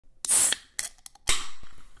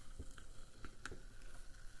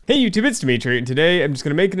Hey YouTube, it's Dimitri, and today I'm just going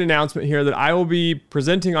to make an announcement here that I will be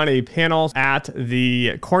presenting on a panel at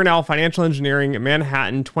the Cornell Financial Engineering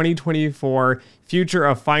Manhattan 2024 Future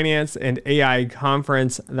of Finance and AI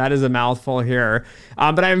Conference. That is a mouthful here,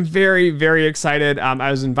 but I'm very, very excited.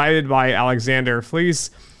 I was invited by Alexander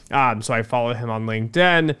Fleece, so I follow him on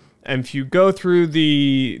LinkedIn. And if you go through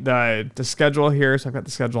the schedule here, so I've got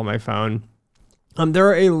the schedule on my phone. There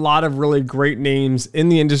are a lot of really great names in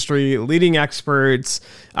the industry, leading experts,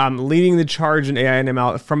 leading the charge in AI and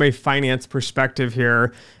ML from a finance perspective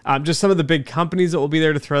here. Just some of the big companies that will be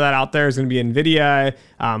there to throw that out there is going to be NVIDIA,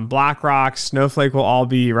 BlackRock, Snowflake will all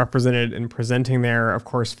be represented and presenting there. Of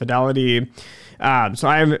course, Fidelity. So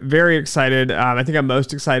I am very excited. I think I'm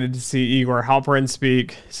most excited to see Igor Halperin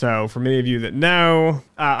speak. So for many of you that know,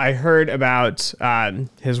 I heard about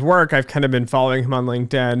his work. I've kind of been following him on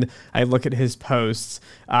LinkedIn. I look at his posts.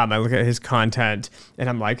 I look at his content, and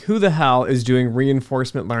I'm like, who the hell is doing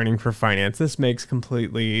reinforcement learning for finance? This makes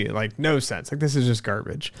completely no sense. This is just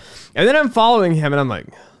garbage. And then I'm following him, and I'm like,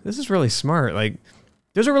 this is really smart.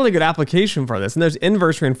 There's a really good application for this. And there's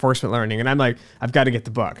inverse reinforcement learning. And I'm like, I've got to get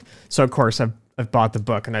the book. So of course I've bought the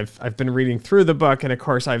book, and I've been reading through the book. And of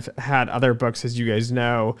course I've had other books, as you guys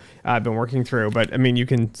know, I've been working through. But I mean, you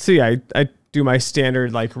can see I do my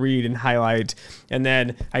standard read and highlight, and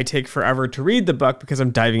then I take forever to read the book because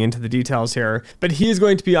I'm diving into the details here. But he is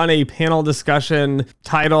going to be on a panel discussion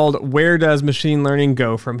titled, "Where Does Machine Learning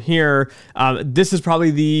Go From Here?" This is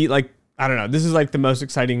probably the I don't know. This is the most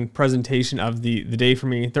exciting presentation of the day for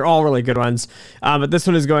me. They're all really good ones. But this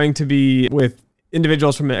one is going to be with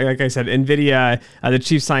individuals from, like I said, NVIDIA, the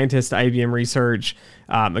chief scientist at IBM Research,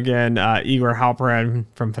 again, Igor Halperin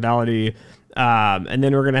from Fidelity. And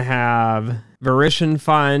then we're going to have Verishian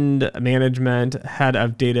Fund Management, head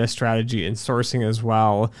of data strategy and sourcing as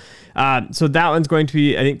well. So that one's going to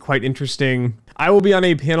be, I think, quite interesting. I will be on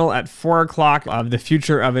a panel at 4 o'clock of the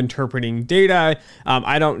future of interpreting data.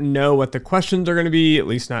 I don't know what the questions are going to be, at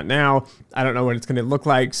least not now. I don't know what it's going to look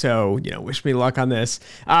like. So, wish me luck on this.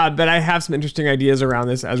 But I have some interesting ideas around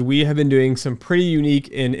this, as we have been doing some pretty unique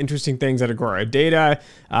and interesting things at Agora Data.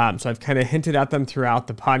 So I've kind of hinted at them throughout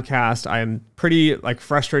the podcast. I am pretty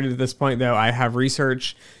frustrated at this point, though. I have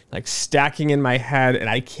research stacking in my head, and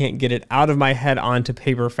I can't get it out of my head onto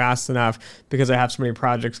paper fast enough because I have so many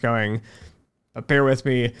projects going. But bear with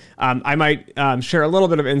me. I might share a little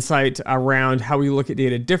bit of insight around how we look at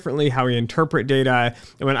data differently, how we interpret data.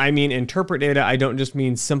 And when I mean interpret data, I don't just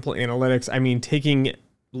mean simple analytics. I mean taking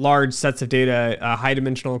large sets of data, high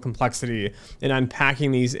dimensional complexity, and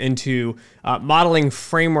unpacking these into modeling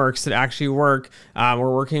frameworks that actually work.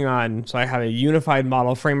 We're working on, so I have a unified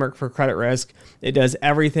model framework for credit risk. It does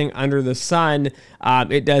everything under the sun.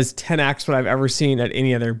 It does 10x what I've ever seen at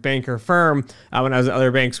any other bank or firm. When I was at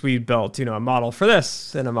other banks, we built, a model for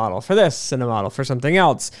this, and a model for this, and a model for something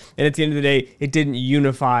else. And at the end of the day, it didn't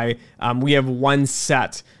unify. We have one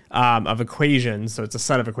set of equations. So it's a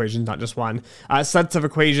set of equations, not just one. Sets of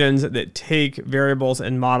equations that take variables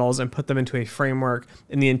and models and put them into a framework,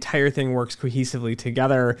 and the entire thing works cohesively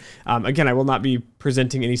together. Again, I will not be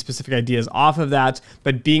presenting any specific ideas off of that,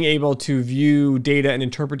 but being able to view data and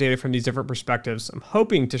interpret data from these different perspectives, I'm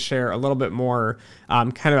hoping to share a little bit more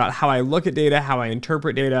kind of about how I look at data, how I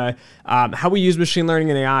interpret data, how we use machine learning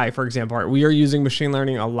and AI, for example. We are using machine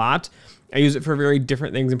learning a lot. I use it for very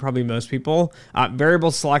different things than probably most people.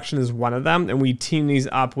 Variable selection is one of them, and we team these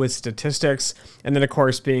up with statistics. And then, of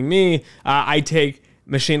course, being me, I take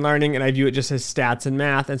machine learning and I view it just as stats and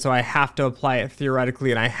math. And so I have to apply it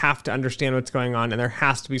theoretically, and I have to understand what's going on. And there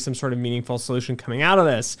has to be some sort of meaningful solution coming out of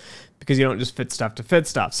this, because you don't just fit stuff to fit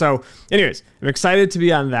stuff. So anyways, I'm excited to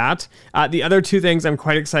be on that. The other two things I'm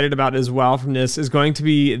quite excited about as well from this is going to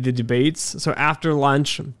be the debates. So after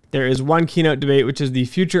lunch, there is one keynote debate, which is the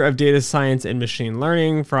future of data science and machine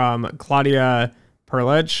learning from Claudia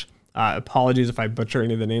Perlich. Apologies if I butcher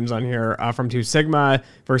any of the names on here, from Two Sigma,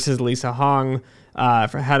 versus Lisa Hong,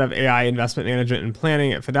 for head of AI investment management and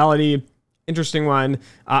planning at Fidelity. Interesting one.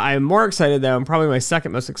 I am more excited, though, and probably my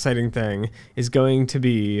second most exciting thing is going to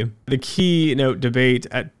be the keynote debate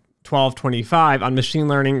at 12:25 on machine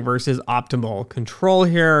learning versus optimal control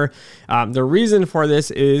here. The reason for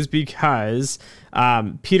this is because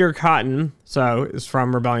Peter Cotton, so is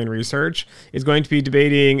from Rebellion Research, is going to be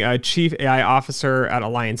debating Chief AI Officer at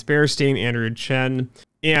Alliance Bearstein, Andrew Chen.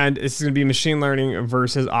 And this is going to be machine learning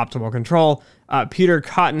versus optimal control. Peter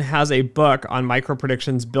Cotton has a book on micro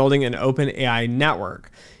predictions, building an open AI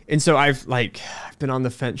network. And so I've been on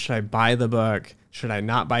the fence. Should I buy the book? Should I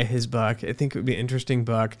not buy his book? I think it would be an interesting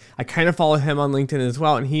book. I kind of follow him on LinkedIn as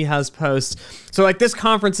well, and he has posts. So like this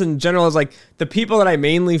conference in general is like the people that I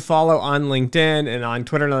mainly follow on LinkedIn and on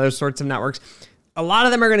Twitter and other sorts of networks. A lot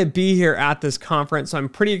of them are going to be here at this conference, so I'm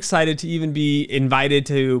pretty excited to even be invited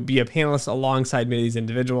to be a panelist alongside many of these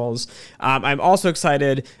individuals. I'm also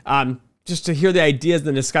excited just to hear the ideas,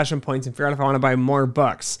 the discussion points, and figure out if I want to buy more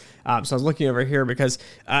books. So I was looking over here because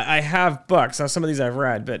I have books. Some of these I've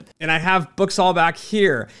read, and I have books all back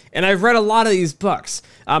here. And I've read a lot of these books,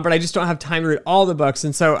 but I just don't have time to read all the books.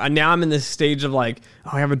 And so now I'm in this stage of like,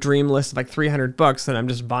 oh, I have a dream list of like 300 books, and I'm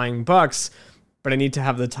just buying books. But I need to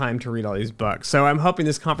have the time to read all these books. So I'm hoping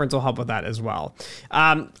this conference will help with that as well.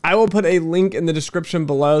 I will put a link in the description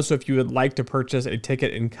below. So if you would like to purchase a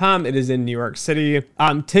ticket and come, it is in New York City.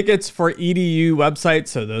 Tickets for EDU websites,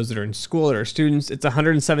 so those that are in school that are students, it's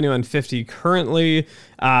 $171.50 currently.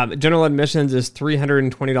 General admissions is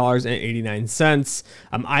 $320.89.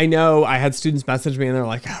 I know I had students message me and they're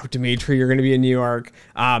like, oh, Dimitri, you're gonna be in New York.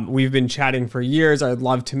 We've been chatting for years. I'd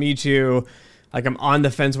love to meet you. Like I'm on the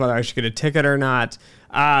fence whether I should get a ticket or not.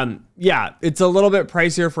 Yeah, it's a little bit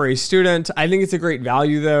pricier for a student. I think it's a great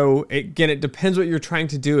value though. Again, it depends what you're trying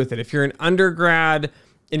to do with it. If you're an undergrad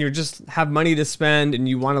and you just have money to spend and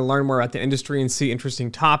you want to learn more about the industry and see interesting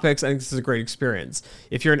topics, I think this is a great experience.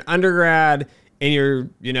 If you're an undergrad and you're,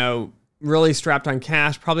 really strapped on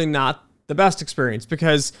cash, probably not the best experience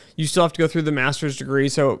because you still have to go through the master's degree.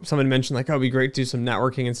 So someone mentioned like, oh, it'd be great to do some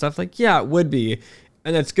networking and stuff. Like, yeah, it would be.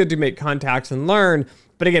 And it's good to make contacts and learn.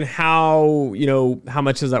 But again, how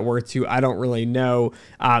much is that worth to you? I don't really know.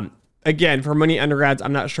 Again, for many undergrads,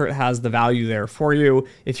 I'm not sure it has the value there for you.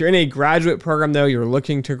 If you're in a graduate program, though, you're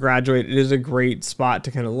looking to graduate, it is a great spot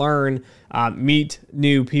to kind of learn, meet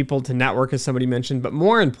new people, to network, as somebody mentioned. But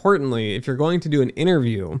more importantly, if you're going to do an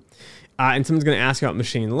interview, and someone's going to ask you about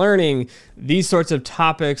machine learning, these sorts of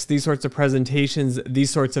topics, these sorts of presentations,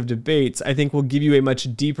 these sorts of debates, I think will give you a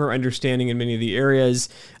much deeper understanding in many of the areas.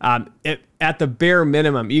 At the bare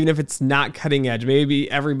minimum, even if it's not cutting edge,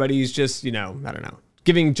 maybe everybody's just, I don't know,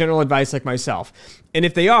 giving general advice like myself. And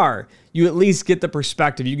if they are, you at least get the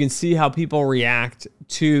perspective. You can see how people react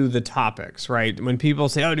to the topics, right? When people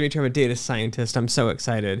say, oh, Dimitri, I'm a data scientist, I'm so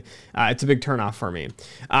excited. It's a big turnoff for me.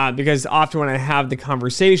 Because often when I have the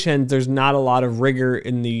conversation, there's not a lot of rigor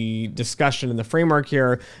in the discussion and the framework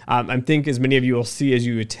here. I think as many of you will see as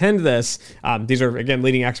you attend this, these are, again,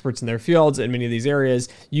 leading experts in their fields in many of these areas,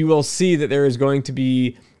 you will see that there is going to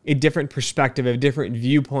be a different perspective, a different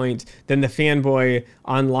viewpoint than the fanboy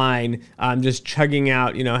online, just chugging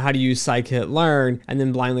out, how to use scikit-learn and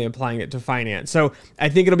then blindly applying it to finance. So I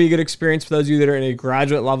think it'll be a good experience for those of you that are in a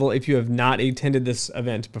graduate level. If you have not attended this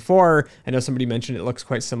event before, I know somebody mentioned it looks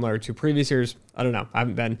quite similar to previous years. I don't know, I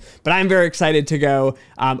haven't been, but I'm very excited to go.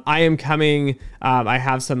 I am coming. I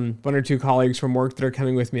have one or two colleagues from work that are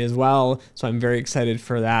coming with me as well. So I'm very excited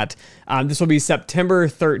for that. This will be September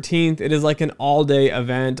 13th. It is like an all-day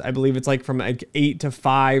event. I believe it's like from like 8 to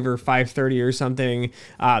 5 or 5:30 or something.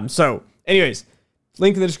 So anyways,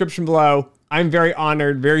 link in the description below. I'm very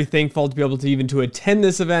honored, very thankful to be able to even to attend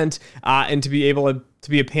this event and to be able to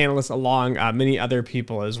be a panelist along many other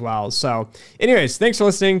people as well. So anyways, thanks for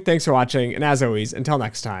listening. Thanks for watching. And as always, until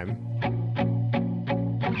next time.